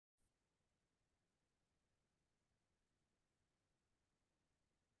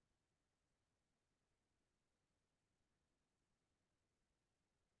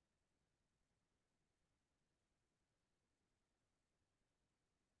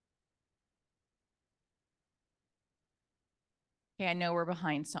Okay, I know we're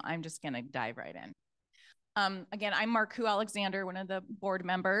behind, so I'm just going to dive right in. Again, I'm Marku Alexander, one of the board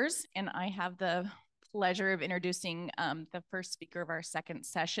members, and I have the pleasure of introducing the first speaker of our second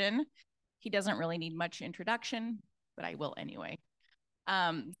session. He doesn't really need much introduction, but I will anyway.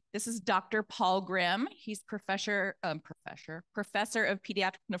 This is Dr. Paul Grimm. He's professor of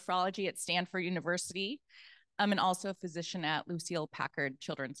pediatric nephrology at Stanford University, and also a physician at Lucile Packard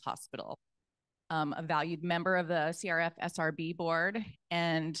Children's Hospital. A valued member of the CRF SRB board,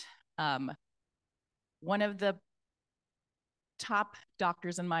 and one of the top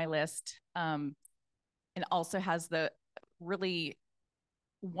doctors in my list, and also has the really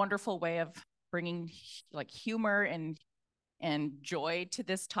wonderful way of bringing like humor and joy to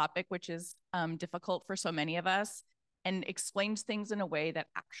this topic, which is difficult for so many of us, and explains things in a way that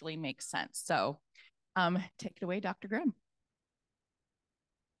actually makes sense. So take it away, Dr. Grimm.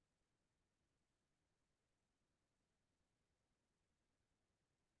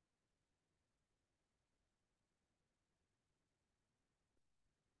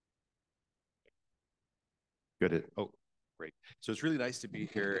 Good. Oh, great. So it's really nice to be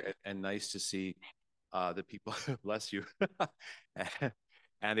here and nice to see the people. Bless you.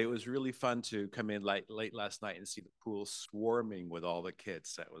 And it was really fun to come in late last night and see the pool swarming with all the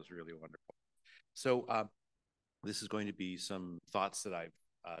kids. That was really wonderful. So this is going to be some thoughts that I've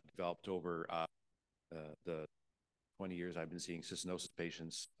developed over the 20 years I've been seeing cystinosis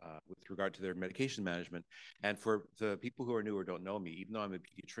patients with regard to their medication management. And for the people who are new or don't know me, even though I'm a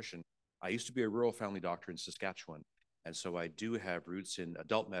pediatrician, I used to be a rural family doctor in Saskatchewan. And so I do have roots in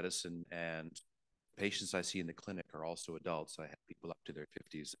adult medicine, and patients I see in the clinic are also adults. I have people up to their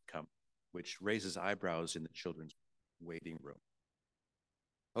 50s that come, which raises eyebrows in the children's waiting room.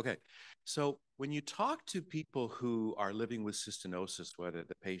 Okay, so when you talk to people who are living with cystinosis, whether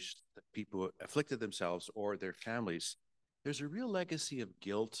the people afflicted themselves or their families, there's a real legacy of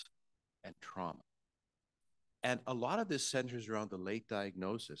guilt and trauma. And a lot of this centers around the late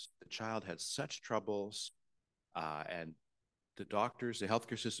diagnosis. The child had such troubles, and the doctors, the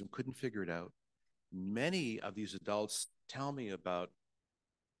healthcare system couldn't figure it out. Many of these adults tell me about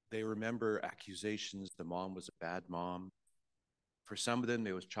they remember accusations the mom was a bad mom. For some of them,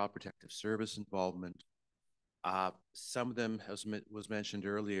 there was child protective service involvement. Some of them, as was mentioned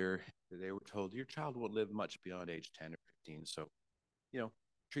earlier, they were told your child won't live much beyond age 10 or 15. So,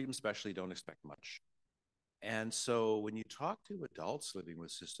 treat them specially, don't expect much. And so when you talk to adults living with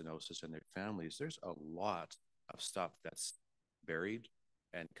cystinosis and their families, there's a lot of stuff that's buried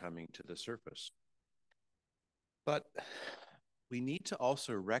and coming to the surface. But we need to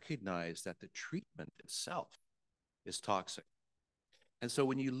also recognize that the treatment itself is toxic. And so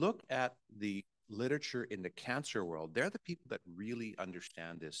when you look at the literature in the cancer world, they're the people that really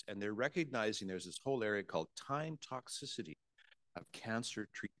understand this. And they're recognizing there's this whole area called time toxicity of cancer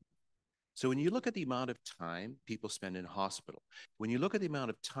treatment. So when you look at the amount of time people spend in hospital, when you look at the amount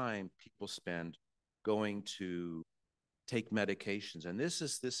of time people spend going to take medications, and this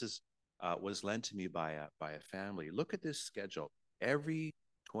was lent to me by a family. Look at this schedule. Every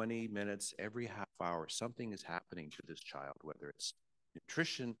 20 minutes, every half hour, something is happening to this child, whether it's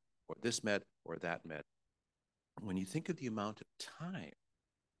nutrition or this med or that med. When you think of the amount of time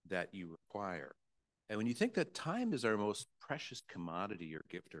that you require, and when you think that time is our most precious commodity or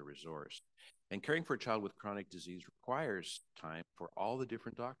gift or resource, and caring for a child with chronic disease requires time for all the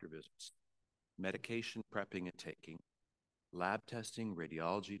different doctor visits, medication prepping and taking, lab testing,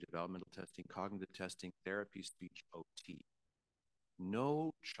 radiology, developmental testing, cognitive testing, therapy, speech, OT.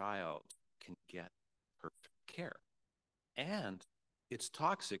 No child can get perfect care. And it's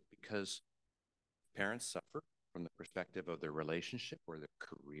toxic because parents suffer from the perspective of their relationship or their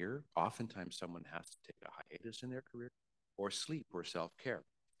career. Oftentimes someone has to take a hiatus in their career, or sleep or self-care.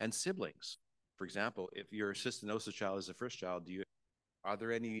 And siblings, for example, if your cystinosis child is the first child, are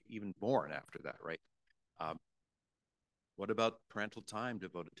there any even born after that, right? What about parental time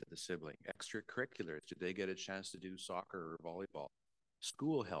devoted to the sibling? Extracurriculars, did they get a chance to do soccer or volleyball?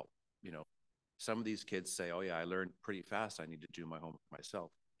 School help, some of these kids say, oh yeah, I learned pretty fast, I need to do my homework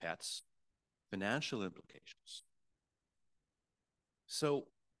myself. Pets, financial implications. So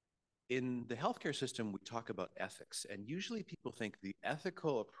in the healthcare system, we talk about ethics, and usually people think the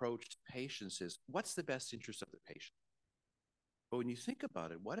ethical approach to patients is what's the best interest of the patient? But when you think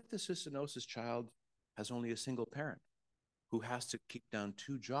about it, what if the cystinosis child has only a single parent who has to keep down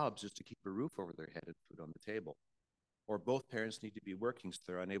 2 jobs just to keep a roof over their head and food on the table? Or both parents need to be working, so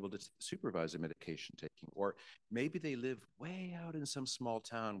they're unable to supervise the medication taking. Or maybe they live way out in some small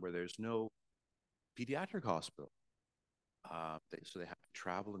town where there's no pediatric hospital. So they have to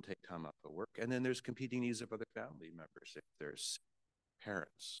travel and take time off of work. And then there's competing needs of other family members. If there's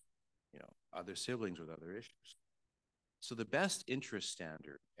parents, other siblings with other issues. So the best interest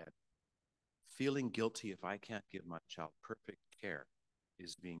standard and feeling guilty if I can't give my child perfect care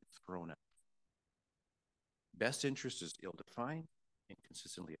is being thrown out. Best interest is ill-defined,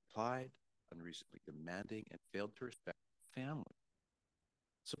 inconsistently applied, unreasonably demanding, and failed to respect family.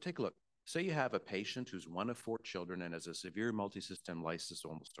 So take a look. Say you have a patient who's one of 4 children and has a severe multisystem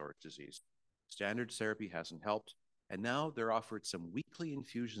lysosomal storage disease. Standard therapy hasn't helped, and now they're offered some weekly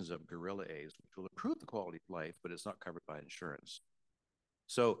infusions of Gorilla A's, which will improve the quality of life, but it's not covered by insurance.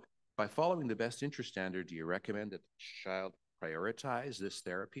 So by following the best interest standard, do you recommend that the child prioritize this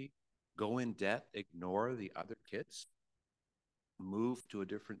therapy, go in debt, ignore the other kids, move to a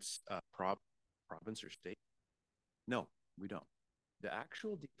different province or state? No, we don't. The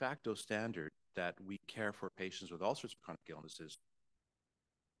actual de facto standard that we care for patients with all sorts of chronic illnesses,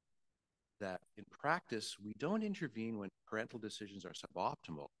 that in practice, we don't intervene when parental decisions are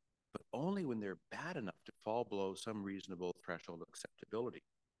suboptimal, but only when they're bad enough to fall below some reasonable threshold of acceptability.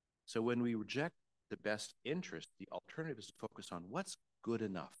 So when we reject the best interest, the alternative is to focus on what's good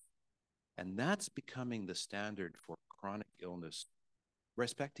enough. And that's becoming the standard for chronic illness,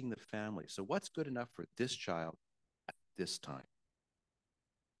 respecting the family. So what's good enough for this child at this time?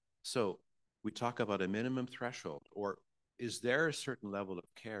 So we talk about a minimum threshold, or is there a certain level of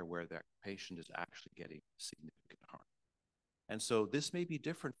care where that patient is actually getting significant harm? And so this may be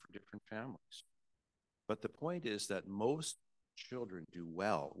different for different families. But the point is that most children do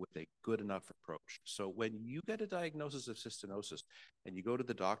well with a good enough approach. So when you get a diagnosis of cystinosis and you go to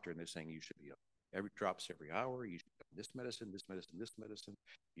the doctor and they're saying you should be every drops every hour, you should be on this medicine, this medicine, this medicine,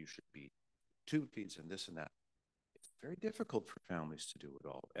 you should be tube feeds and this and that. It's very difficult for families to do it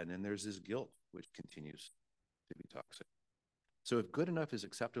all. And then there's this guilt, which continues to be toxic. So if good enough is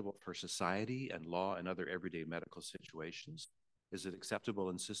acceptable for society and law and other everyday medical situations, is it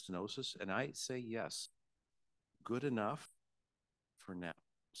acceptable in cystinosis? And I say yes. Good enough for now.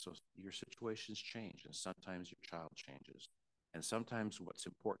 So your situations change, and sometimes your child changes. And sometimes what's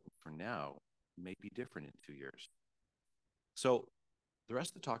important for now may be different in 2 years. So the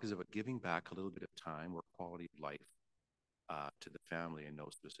rest of the talk is about giving back a little bit of time or quality of life to the family in no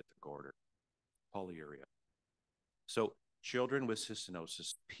specific order. Polyuria. So children with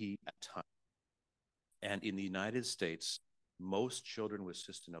cystinosis pee a ton. And in the United States, most children with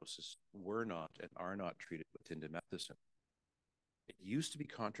cystinosis were not and are not treated with indomethacin. It used to be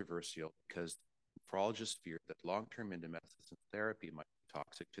controversial because nephrologists feared that long-term indomethacin therapy might be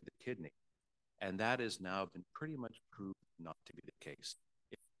toxic to the kidney. And that has now been pretty much proved not to be the case.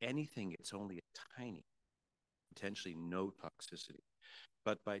 If anything, it's only a tiny, potentially no toxicity.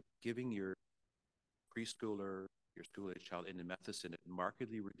 But by giving your preschooler, your school-age child indomethacin, it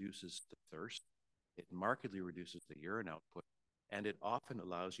markedly reduces the thirst, it markedly reduces the urine output, and it often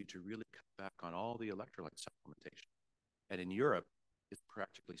allows you to really cut back on all the electrolyte supplementation. And in Europe, it's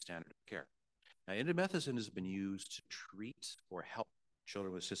practically standard of care. Now, indomethacin has been used to treat or help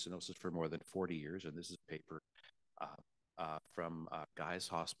children with cystinosis for more than 40 years, and this is a paper from Guy's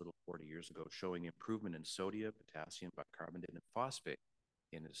Hospital 40 years ago showing improvement in sodium, potassium, bicarbonate, and phosphate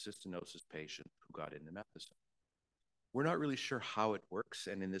in a cystinosis patient who got indomethacin. We're not really sure how it works,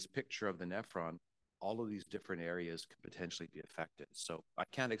 and in this picture of the nephron, all of these different areas could potentially be affected. So I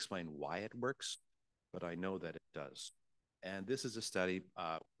can't explain why it works, but I know that it does. And this is a study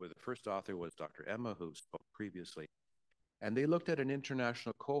where the first author was Dr. Emma, who spoke previously. And they looked at an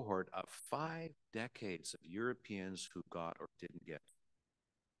international cohort of 5 decades of Europeans who got or didn't get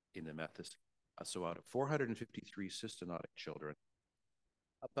indomethacin. So out of 453 cystinotic children,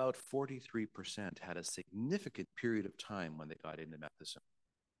 about 43% had a significant period of time when they got indomethacin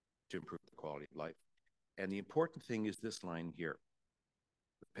to improve the quality of life. And the important thing is this line here.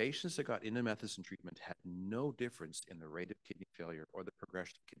 The patients that got indomethacin treatment had no difference in the rate of kidney failure or the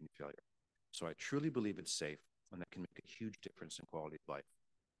progression of kidney failure. So I truly believe it's safe, and that can make a huge difference in quality of life.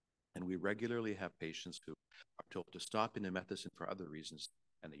 And we regularly have patients who are told to stop indomethacin for other reasons,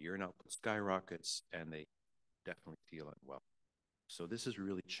 and the urine output skyrockets, and they definitely feel unwell. So this is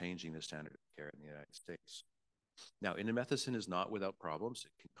really changing the standard of care in the United States. Now, indomethacin is not without problems.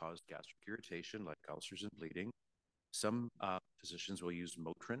 It can cause gastric irritation like ulcers and bleeding. Some physicians will use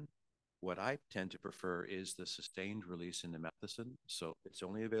Motrin. What I tend to prefer is the sustained release indomethacin. So it's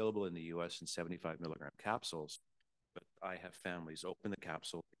only available in the US in 75 milligram capsules, but I have families open the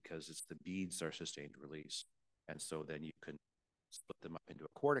capsule because it's the beads are sustained release. And so then you can split them up into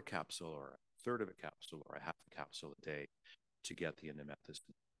a quarter capsule or a third of a capsule or a half a capsule a day to get the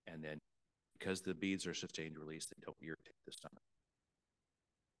indomethacin. And then because the beads are sustained release, they don't irritate the stomach.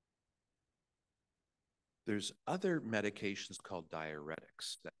 There's other medications called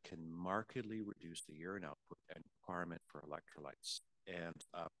diuretics that can markedly reduce the urine output and requirement for electrolytes. And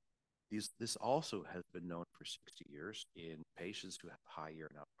this also has been known for 60 years in patients who have high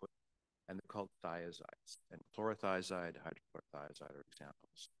urine output, and they're called thiazides. And chlorothiazide, hydrochlorothiazide are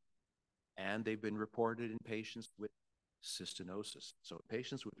examples. And they've been reported in patients with cystinosis. So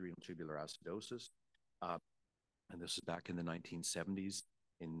patients with renal tubular acidosis, and this is back in the 1970s,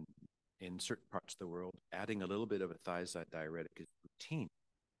 in certain parts of the world, adding a little bit of a thiazide diuretic is routine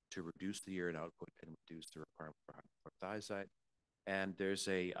to reduce the urine output and reduce the requirement for thiazide. And there's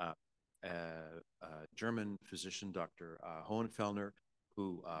a German physician, Dr. Hohenfellner,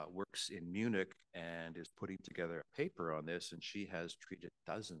 who works in Munich and is putting together a paper on this. And she has treated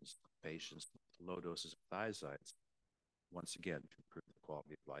dozens of patients with low doses of thiazides, once again, to improve the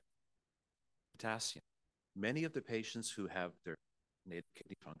quality of life. Potassium. Many of the patients who have their native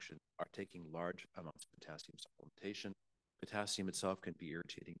kidney function are taking large amounts of potassium supplementation. Potassium itself can be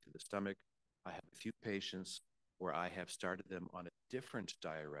irritating to the stomach. I have a few patients where I have started them on a different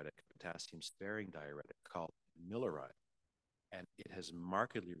diuretic, potassium-sparing diuretic called Miloride, and it has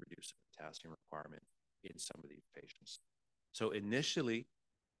markedly reduced the potassium requirement in some of these patients. So initially,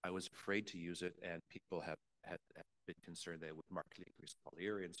 I was afraid to use it, and people have been concerned that it would markedly increase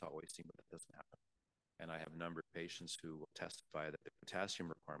polyuria and salt wasting, but that doesn't happen. And I have a number of patients who will testify that the potassium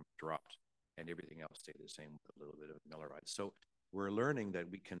requirement dropped and everything else stayed the same with a little bit of Miloride. So we're learning that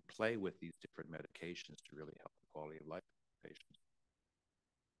we can play with these different medications to really help the quality of life of patients.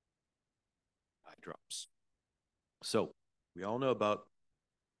 Eye drops. So we all know about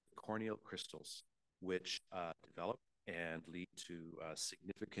corneal crystals, which develop and lead to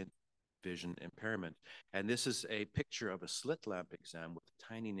significant vision impairment. And this is a picture of a slit lamp exam with a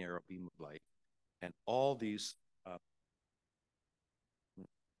tiny narrow beam of light. And all these,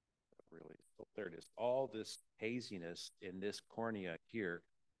 there it is. All this haziness in this cornea here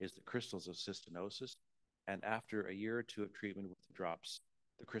is the crystals of cystinosis. And after a year or two of treatment with the drops,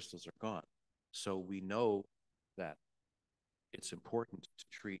 the crystals are gone. So we know that it's important to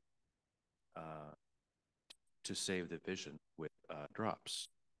treat to save the vision with drops.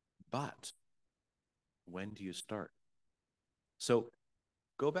 But when do you start? So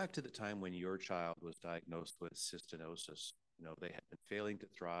go back to the time when your child was diagnosed with cystinosis. You know, they had been failing to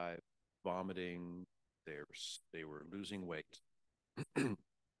thrive, vomiting, they were losing weight, and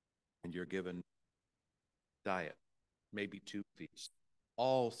you're given diet, maybe tube feeds,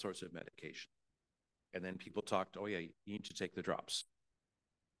 all sorts of medication. And then people talked, oh yeah, you need to take the drops.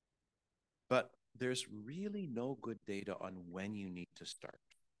 But there's really no good data on when you need to start.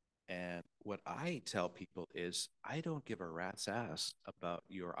 And what I tell people is, I don't give a rat's ass about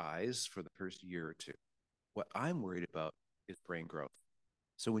your eyes for the first year or two. What I'm worried about is brain growth.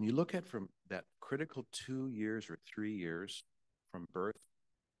 So when you look at from that critical 2 years or 3 years from birth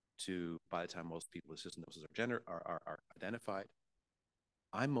to by the time most people with cystinosis are identified,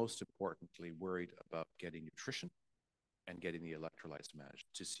 I'm most importantly worried about getting nutrition and getting the electrolytes managed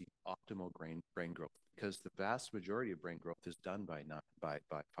to see optimal brain growth, because the vast majority of brain growth is done by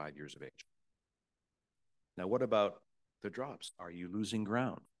 5 years of age. Now, what about the drops? Are you losing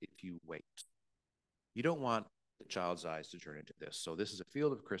ground if you wait? You don't want the child's eyes to turn into this. So this is a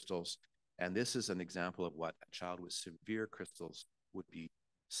field of crystals, and this is an example of what a child with severe crystals would be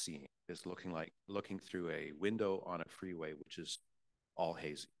seeing. It's looking through a window on a freeway, which is all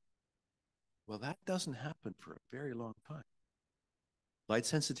hazy. Well, that doesn't happen for a very long time. Light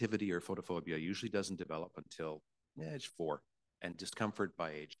sensitivity or photophobia usually doesn't develop until age 4, and discomfort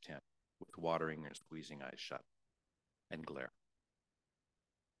by age 10 with watering or squeezing eyes shut and glare.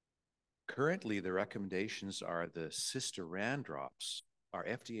 Currently, the recommendations are the Cystoran drops are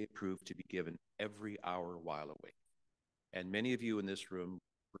FDA approved to be given every hour while awake. And many of you in this room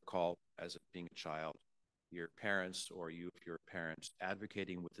recall, as being a child, your parents or you, if you're a parent,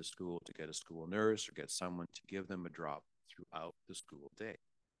 advocating with the school to get a school nurse or get someone to give them a drop throughout the school day.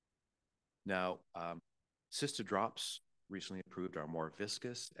 Now, Cysto drops, recently approved, are more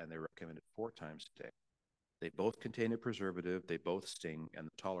viscous and they're recommended 4 times a day. They both contain a preservative, they both sting, and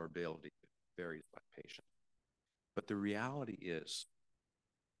the tolerability varies by patient. But the reality is,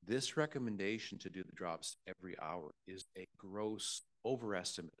 this recommendation to do the drops every hour is a gross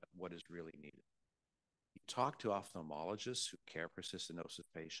overestimate of what is really needed. You talk to ophthalmologists who care for cystinosis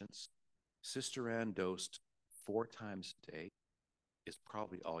patients, Cystoran dosed 4 times a day is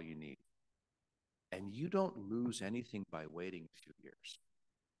probably all you need. And you don't lose anything by waiting a few years.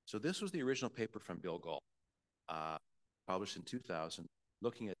 So this was the original paper from Bill Gall, published in 2000,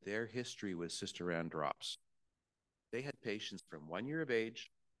 looking at their history with Cystoran drops. They had patients from 1 year of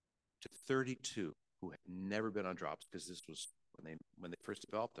age to 32 who had never been on drops, because this was when they first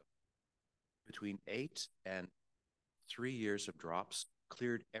developed them. Between 8 and 3 years of drops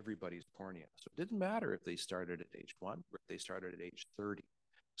cleared everybody's cornea. So it didn't matter if they started at age 1 or if they started at age 30.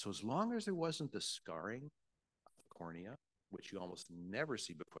 So as long as there wasn't the scarring of the cornea, which you almost never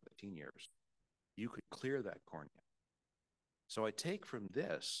see before the teen years, you could clear that cornea. So I take from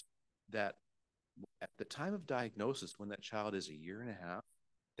this that at the time of diagnosis, when that child is a year and a half,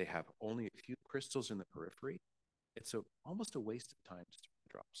 they have only a few crystals in the periphery. It's almost a waste of time to start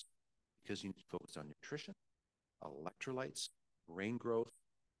the drops, because you need to focus on nutrition, electrolytes, brain growth.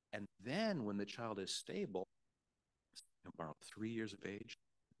 And then when the child is stable, around 3 years of age,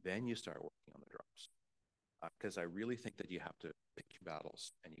 then you start working on the drops. Because I really think that you have to pick your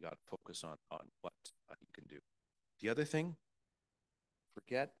battles, and you got to focus on what you can do. The other thing,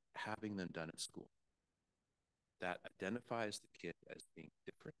 forget having them done at school. That identifies the kid as being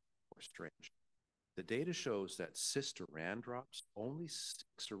different or strange. The data shows that Cystoran drops only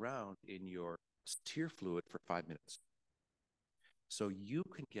sticks around in your tear fluid for 5 minutes. So you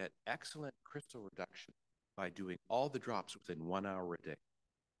can get excellent crystal reduction by doing all the drops within 1 hour a day.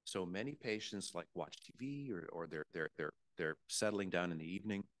 So many patients like watch TV, or they're settling down in the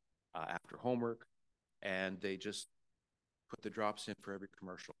evening after homework, and they just put the drops in for every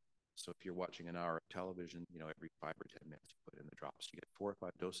commercial. So if you're watching an hour of television, every 5 or 10 minutes, you put in the drops. You get 4 or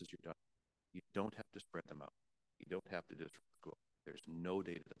 5 doses, you're done. You don't have to spread them out. You don't have to do it from school. There's no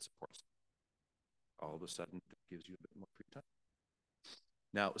data that supports it. All of a sudden, it gives you a bit more free time.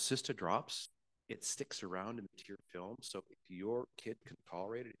 Now, Cysta drops, it sticks around in the tear film. So if your kid can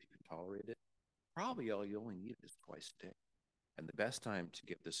tolerate it, if you can tolerate it, probably all you only need is twice a day. And the best time to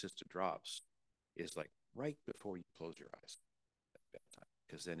give the Cysta drops is like right before you close your eyes at bedtime,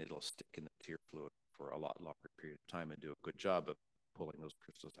 because then it'll stick in the tear fluid for a lot longer period of time and do a good job of pulling those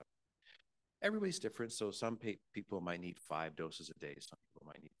crystals out. Everybody's different, so some people might need 5 doses a day. Some people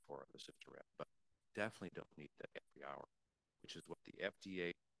might need 4 of the Cystoran, but definitely don't need that every hour, which is what the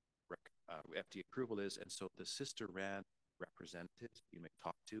FDA approval is. And so the Cystoran representatives you may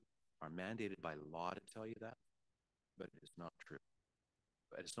talk to are mandated by law to tell you that, but it is not true.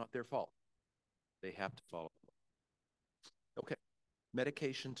 But it's not their fault. They have to follow the law. Okay,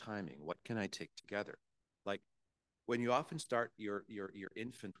 medication timing. What can I take together? Like, when you often start your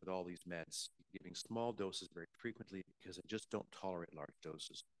infant with all these meds, giving small doses very frequently because they just don't tolerate large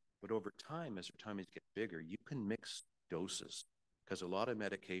doses. But over time, as their tummies get bigger, you can mix doses, because a lot of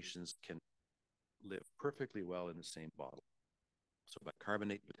medications can live perfectly well in the same bottle. So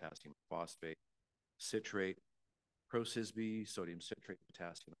bicarbonate, potassium phosphate, citrate, procysb, sodium citrate,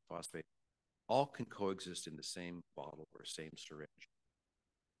 potassium phosphate, all can coexist in the same bottle or same syringe.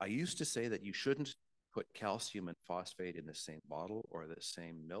 I used to say that you shouldn't put calcium and phosphate in the same bottle or the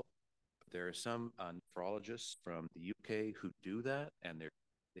same milk. But there are some nephrologists from the UK who do that, and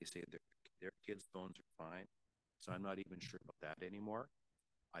they say their kids' bones are fine. So I'm not even sure about that anymore.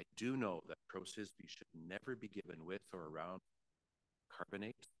 I do know that procysb should never be given with or around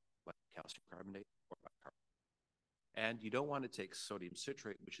carbonate, like calcium carbonate or bicarbonate. And you don't want to take sodium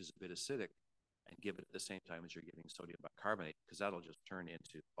citrate, which is a bit acidic, and give it at the same time as you're giving sodium bicarbonate, because that'll just turn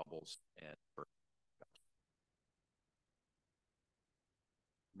into bubbles and burn.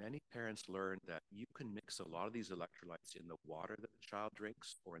 Many parents learn that you can mix a lot of these electrolytes in the water that the child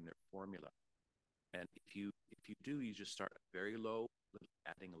drinks or in their formula. And if you do, you just start very low,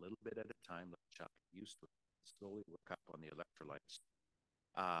 adding a little bit at a time, let the child get used to it, slowly work up on the electrolytes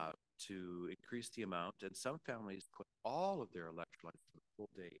to increase the amount. And some families put all of their electrolytes for the full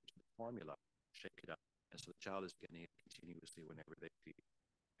day into the formula, shake it up. And so the child is getting it continuously whenever they feed,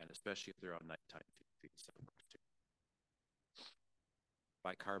 and especially if they're on nighttime feed.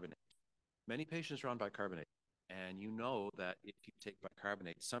 Bicarbonate. Many patients are on bicarbonate, and you know that if you take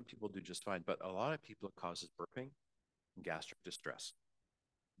bicarbonate, some people do just fine, but a lot of people, it causes burping and gastric distress.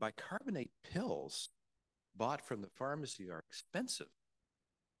 Bicarbonate pills bought from the pharmacy are expensive.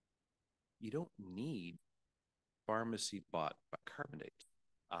 You don't need pharmacy bought bicarbonate.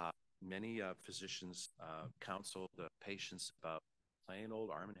 Many physicians counsel the patients about plain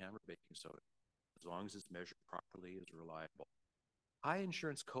old Arm & Hammer baking soda, as long as it's measured properly, is reliable. High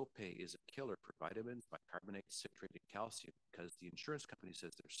insurance copay is a killer for vitamins, bicarbonate, citrate, and calcium, because the insurance company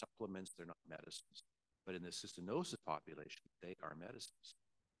says they're supplements, they're not medicines. But in the cystinosis population, they are medicines.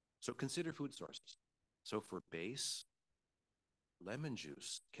 So consider food sources. So for base, lemon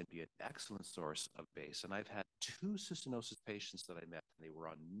juice can be an excellent source of base. And I've had 2 cystinosis patients that I met, and they were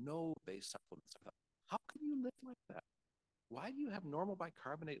on no base supplements. I thought, how can you live like that? Why do you have normal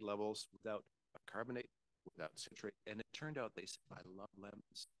bicarbonate levels without bicarbonate, without citrate? And it turned out they said, I love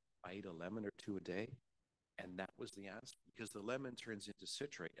lemons. I eat a lemon or two a day. And that was the answer, because the lemon turns into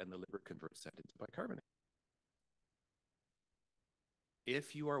citrate and the liver converts that into bicarbonate.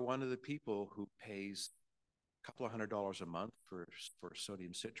 If you are one of the people who pays a couple of $100 a month for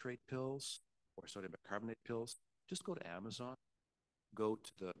sodium citrate pills or sodium bicarbonate pills, just go to Amazon, go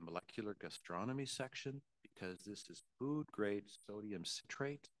to the molecular gastronomy section, because this is food grade sodium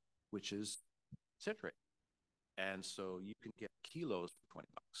citrate, which is citrate. And so you can get kilos for $20.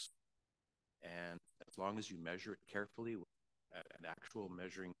 And as long as you measure it carefully with an actual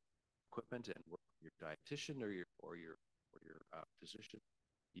measuring equipment and work with your dietitian or your physician,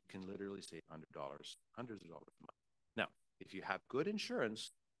 you can literally save $100, hundreds of dollars a month. Now, if you have good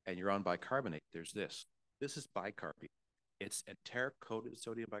insurance and you're on bicarbonate, there's this. This is bicarb. It's enteric-coated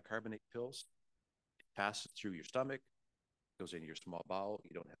sodium bicarbonate pills. It passes through your stomach, goes into your small bowel.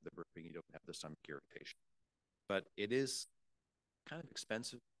 You don't have the burping, you don't have the stomach irritation. But it is kind of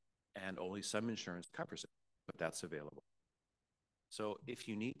expensive, and only some insurance covers it, but that's available. So if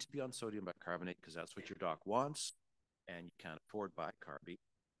you need to be on sodium bicarbonate because that's what your doc wants and you can't afford bicarb,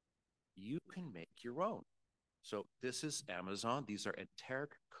 you can make your own. So this is Amazon. These are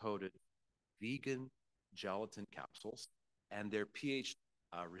enteric-coated vegan gelatin capsules, and they're pH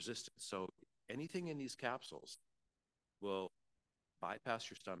resistant. So anything in these capsules will bypass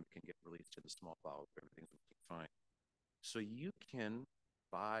your stomach and get released to the small bowel if everything's working fine. So you can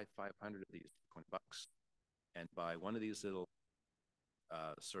buy 500 of these for $20 and buy one of these little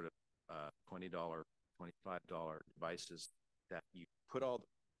sort of $20, $25 devices that you put all the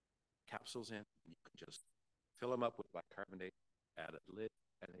capsules in. You can just fill them up with bicarbonate, add a lid,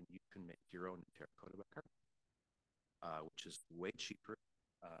 and then you can make your own enteric-coated bicarbonate, which is way cheaper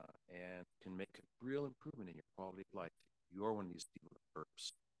and can make a real improvement in your quality of life if you're one of these people that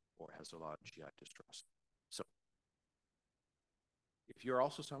burps or has a lot of GI distress. So if you're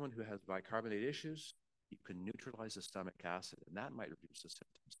also someone who has bicarbonate issues, you can neutralize the stomach acid, and that might reduce the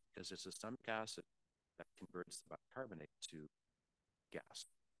symptoms, because it's the stomach acid that converts the bicarbonate to gas.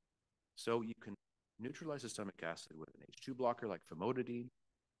 So you can neutralize the stomach acid with an H2 blocker like famotidine,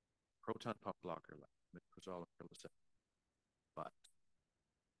 proton pump blocker like meprazole and prilosec. But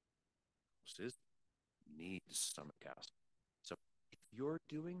this needs stomach acid. So if you're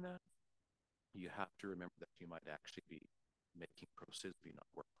doing that, you have to remember that you might actually be making procysbine not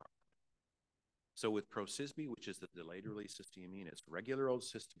work properly. So with procysbine, which is the delayed release cysteamine, it's regular old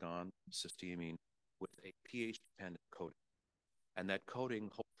cysteamine with a pH-dependent coating. And that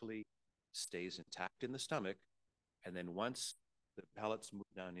coating hopefully stays intact in the stomach. And then once the pellets move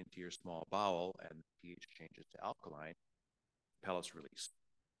down into your small bowel and the pH changes to alkaline, pellets release.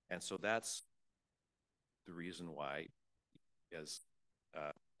 And so that's the reason why, as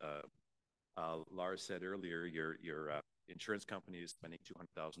Lars said earlier, your insurance company is spending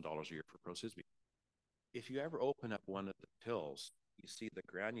 $200,000 a year for procysbine. If you ever open up one of the pills, you see the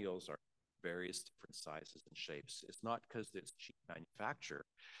granules are various different sizes and shapes. It's not because it's cheap manufacture.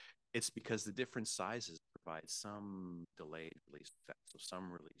 It's because the different sizes provide some delayed release effect. So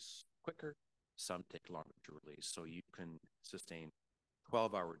some release quicker, some take longer to release. So you can sustain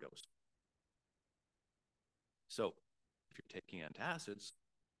 12-hour dose. So if you're taking antacids,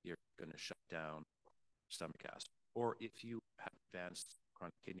 you're going to shut down stomach acid. Or if you have advanced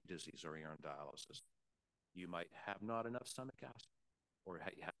chronic kidney disease or you're on dialysis, you might have not enough stomach acid, or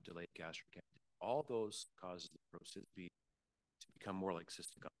you have delayed gastric emptying. All those causes the procysbine to become more like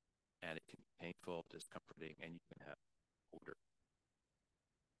cystinosis, and it can be painful, discomforting, and you can have odor.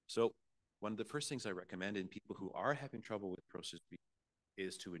 So one of the first things I recommend in people who are having trouble with procysbine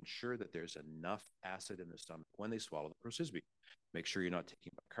is to ensure that there's enough acid in the stomach when they swallow the procysbine. Make sure you're not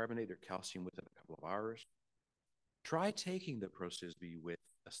taking bicarbonate or calcium within a couple of hours. Try taking the procysbine with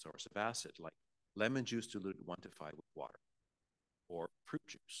a source of acid, like lemon juice diluted 1 to 5 with water, or fruit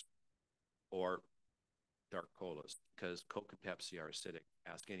juice, or dark colas, because Coke and Pepsi are acidic.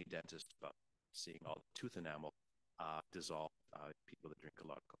 Ask any dentist about seeing all the tooth enamel dissolve people that drink a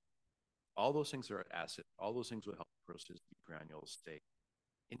lot of Coke. All those things are acid. All those things will help the procysbine granules stay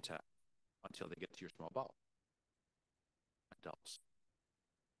intact until they get to your small bowel. Adults.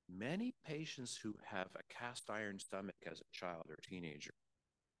 Many patients who have a cast iron stomach as a child or teenager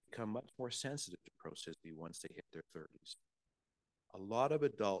become much more sensitive to procysbine once they hit their 30s. A lot of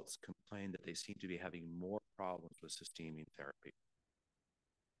adults complain that they seem to be having more problems with cysteamine therapy,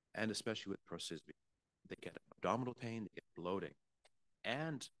 and especially with procysbine. They get abdominal pain, they get bloating,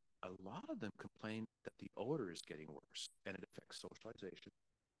 and a lot of them complain that the odor is getting worse, and it affects socialization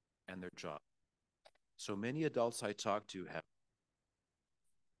and their job. So many adults I talk to have,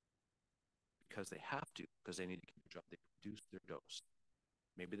 because they have to, because they need to keep their job, they reduce their dose.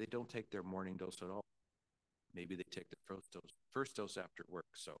 Maybe they don't take their morning dose at all. Maybe they take the first dose after work.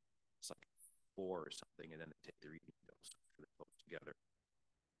 So it's like 4 or something, and then they take their evening dose after they both together.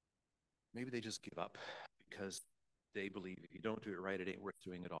 Maybe they just give up because they believe if you don't do it right, it ain't worth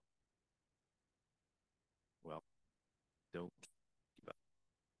doing at all. Well, don't give up.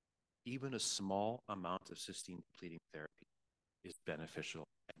 Even a small amount of cysteine depleting therapy is beneficial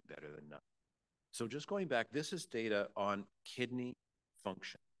and better than none. So just going back, this is data on kidney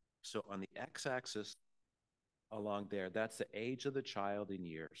function. So on the x-axis along there, that's the age of the child in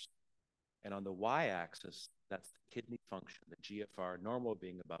years. And on the y-axis, that's the kidney function, the GFR, normal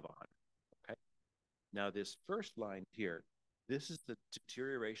being above 100. Okay. Now this first line here, this is the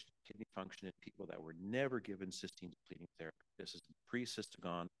deterioration of kidney function in people that were never given cysteine depleting therapy. This is the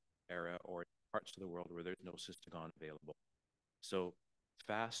pre-cystagon era, or parts of the world where there's no cystagon available. So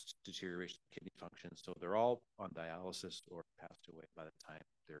fast deterioration of kidney function. So they're all on dialysis or passed away by the time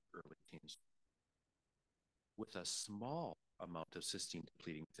they're early teens. With a small amount of cysteine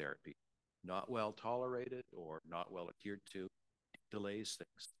depleting therapy, not well tolerated or not well adhered to, it delays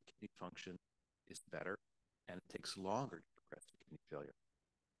things. Kidney function is better, and it takes longer to progress to kidney failure.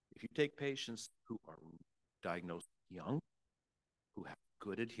 If you take patients who are diagnosed young, who have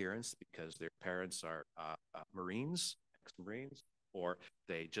good adherence because their parents are Marines, ex-Marines, or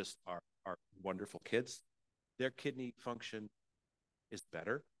they just are wonderful kids, their kidney function is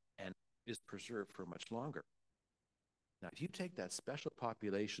better and is preserved for much longer. Now, if you take that special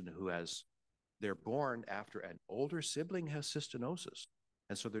population they're born after an older sibling has cystinosis,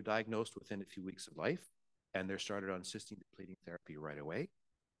 and so they're diagnosed within a few weeks of life, and they're started on cysteine depleting therapy right away,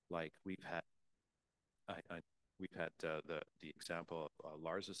 like we've had the example of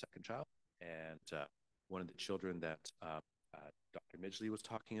Lars' second child, and one of the children that Dr. Midgley was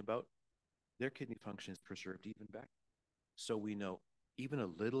talking about, their kidney function is preserved even better. So we know even a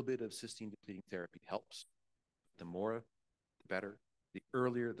little bit of cysteine depleting therapy helps. The more, the better. The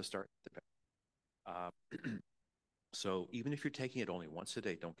earlier the start, the better. So even if you're taking it only once a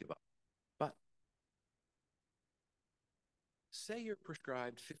day, don't give up. But say you're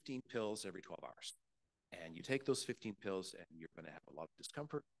prescribed 15 pills every 12 hours, and you take those 15 pills and you're going to have a lot of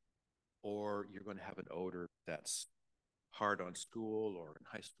discomfort, or you're going to have an odor that's hard on school or in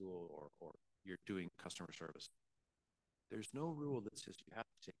high school, or you're doing customer service. There's no rule that says you have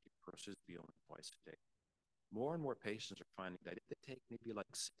to take your procysbiol twice a day. More and more patients are finding that if they take maybe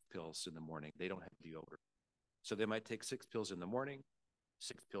like 6 pills in the morning, they don't have the odor. So they might take 6 pills in the morning,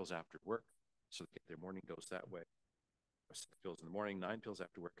 6 pills after work, so they get their morning dose that way. Or 6 pills in the morning, 9 pills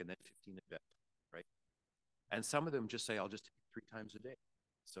after work, and then 15 in bed, right? And some of them just say, I'll just take it 3 times a day.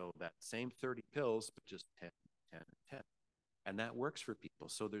 So that same 30 pills, but just 10, 10, and 10. And that works for people.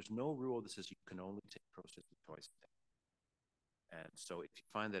 So there's no rule that says you can only take procysbiol twice a day. And so if you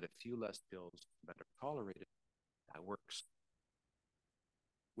find that a few less pills better tolerated, that works.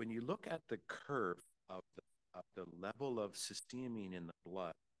 When you look at the curve of the level of cysteamine in the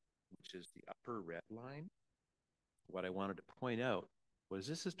blood, which is the upper red line, what I wanted to point out was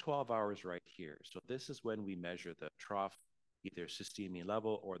this is 12 hours right here. So this is when we measure the trough, either cysteamine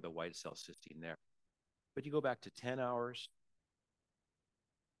level or the white cell cysteine there. But you go back to 10 hours,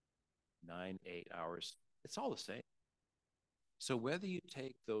 9, 8 hours, it's all the same. So whether you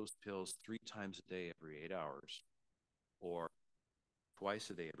take those pills 3 times a day every 8 hours, or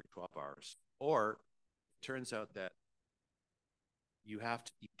twice a day every 12 hours, or it turns out that you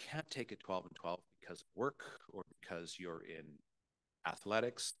can't take it 12 and 12 because of work or because you're in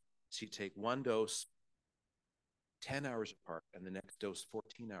athletics. So you take one dose 10 hours apart and the next dose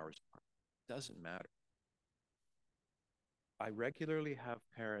 14 hours apart. It doesn't matter. I regularly have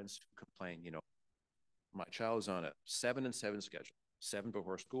parents who complain, my child is on a 7 and 7 schedule, 7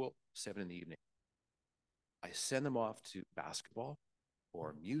 before school, 7 in the evening. I send them off to basketball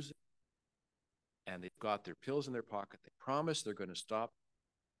or music, and they've got their pills in their pocket. They promise they're going to stop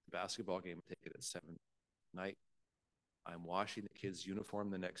the basketball game and take it at 7 at night. I'm washing the kid's uniform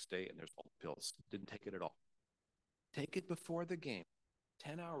the next day, and there's all the pills. Didn't take it at all. Take it before the game,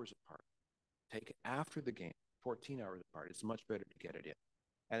 10 hours apart. Take it after the game, 14 hours apart. It's much better to get it in.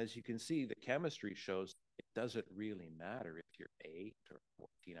 And as you can see, the chemistry shows it doesn't really matter if you're 8 or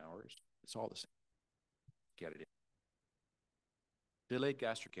 14 hours. It's all the same. Get it in. Delayed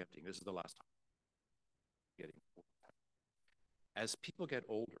gastric emptying. This is the last time. As people get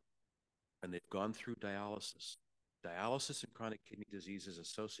older and they've gone through dialysis, dialysis and chronic kidney disease is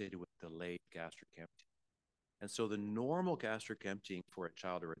associated with delayed gastric emptying. And so the normal gastric emptying for a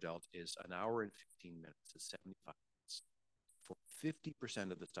child or adult is an hour and 15 minutes to 75 minutes for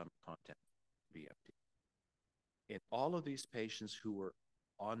 50% of the stomach content to be empty. In all of these patients who were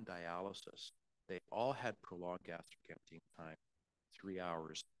on dialysis, they all had prolonged gastric emptying time, 3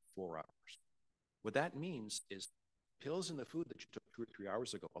 hours, 4 hours. What that means is pills in the food that you took 2 or 3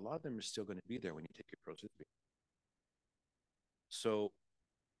 hours ago, a lot of them are still going to be there when you take your Procysbi. So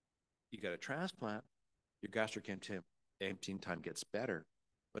you got a transplant, your gastric emptying time gets better.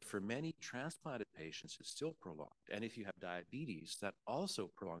 But for many transplanted patients, it's still prolonged. And if you have diabetes, that also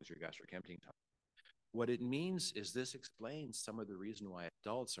prolongs your gastric emptying time. What it means is this explains some of the reason why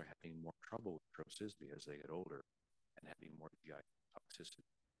adults are having more trouble with Procysbi as they get older and having more GI toxicity.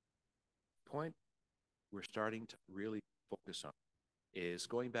 The point we're starting to really focus on is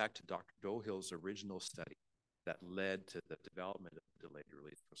going back to Dr. Dohill's original study that led to the development of delayed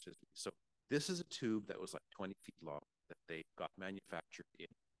release Procysbi. So this is a tube that was like 20 feet long that they got manufactured in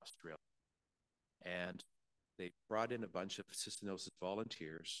Australia. And they brought in a bunch of cystinosis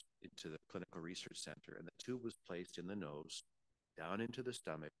volunteers into the clinical research center, and the tube was placed in the nose, down into the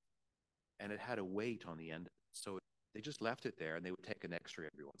stomach, and it had a weight on the end. So they just left it there, and they would take an x-ray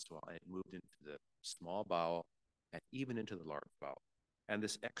every once in a while, and it moved into the small bowel and even into the large bowel. And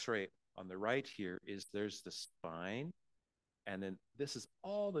this x-ray on the right here is there's the spine, and then this is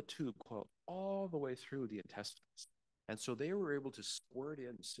all the tube coiled all the way through the intestines. And so they were able to squirt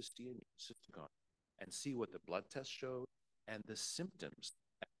in cystagon, and see what the blood test showed and the symptoms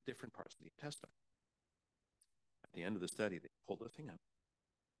at different parts of the intestine. At the end of the study, they pulled the thing out.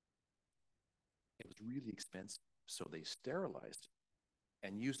 It was really expensive, so they sterilized it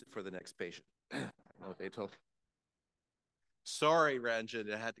and used it for the next patient. No, they told. Sorry, Ranjan,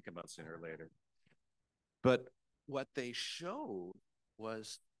 it had to come out sooner or later. But what they showed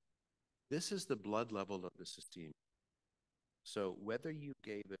was this is the blood level of the cysteine. So whether you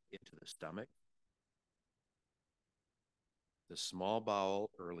gave it into the stomach, the small bowel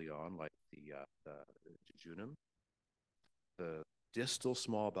early on, like the jejunum, the distal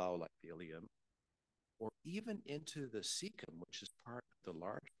small bowel, like the ileum, or even into the cecum, which is part of the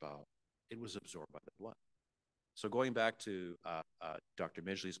large bowel, it was absorbed by the blood. So going back to Dr.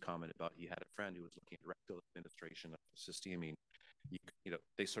 Midgley's comment about he had a friend who was looking at rectal administration of cysteamine,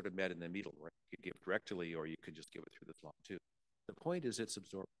 they sort of met in the middle, right? You could give it rectally, or you could just give it through this long tube. The point is it's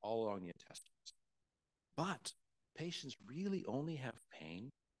absorbed all along the intestines. But patients really only have pain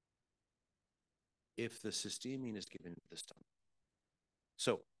if the cysteamine is given to the stomach.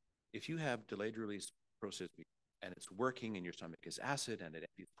 So if you have delayed release Procysbi and it's working and your stomach is acid and it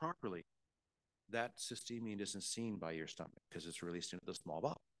empties properly, that cysteamine isn't seen by your stomach because it's released into the small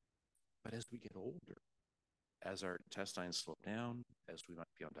bowel. But as we get older, as our intestines slow down, as we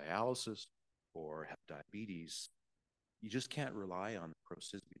might be on dialysis or have diabetes, you just can't rely on the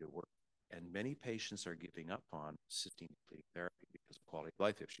Procysbi to work. And many patients are giving up on cysteine depleting therapy because of quality of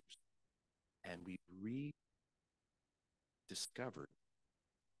life issues. And we rediscovered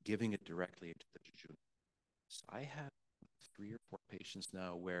giving it directly into the jejunum. So I have 3 or 4 patients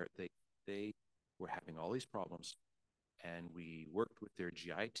now where they were having all these problems, and we worked with their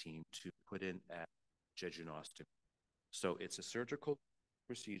GI team to put in a jejunostomy. So it's a surgical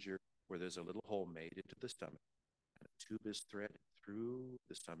procedure where there's a little hole made into the stomach, and a tube is threaded through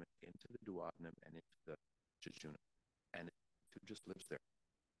the stomach into the duodenum and into the jejunum, and the tube just lives there.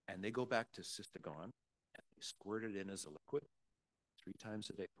 And they go back to Cystagon, and they squirt it in as a liquid 3 times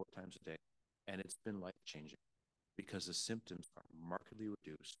a day, 4 times a day, and it's been life-changing because the symptoms are markedly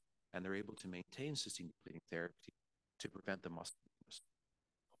reduced, and they're able to maintain cysteine depleting therapy to prevent the muscle weakness,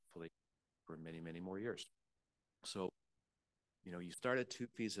 hopefully for many, many more years. So, you started tube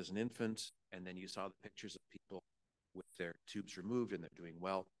feeds as an infant, and then you saw the pictures of people with their tubes removed, and they're doing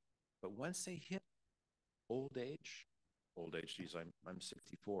well. But once they hit old age, geez, I'm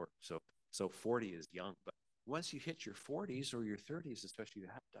 64, so 40 is young, but once you hit your 40s or your 30s, especially if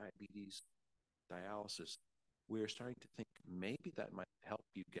you have diabetes, dialysis, we're starting to think maybe that might help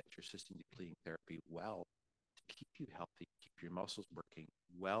you get your cysteine depleting therapy well to keep you healthy, keep your muscles working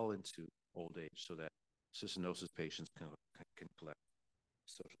well into old age so that cystinosis patients can collect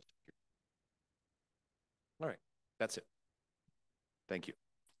Social Security. All right, that's it. Thank you.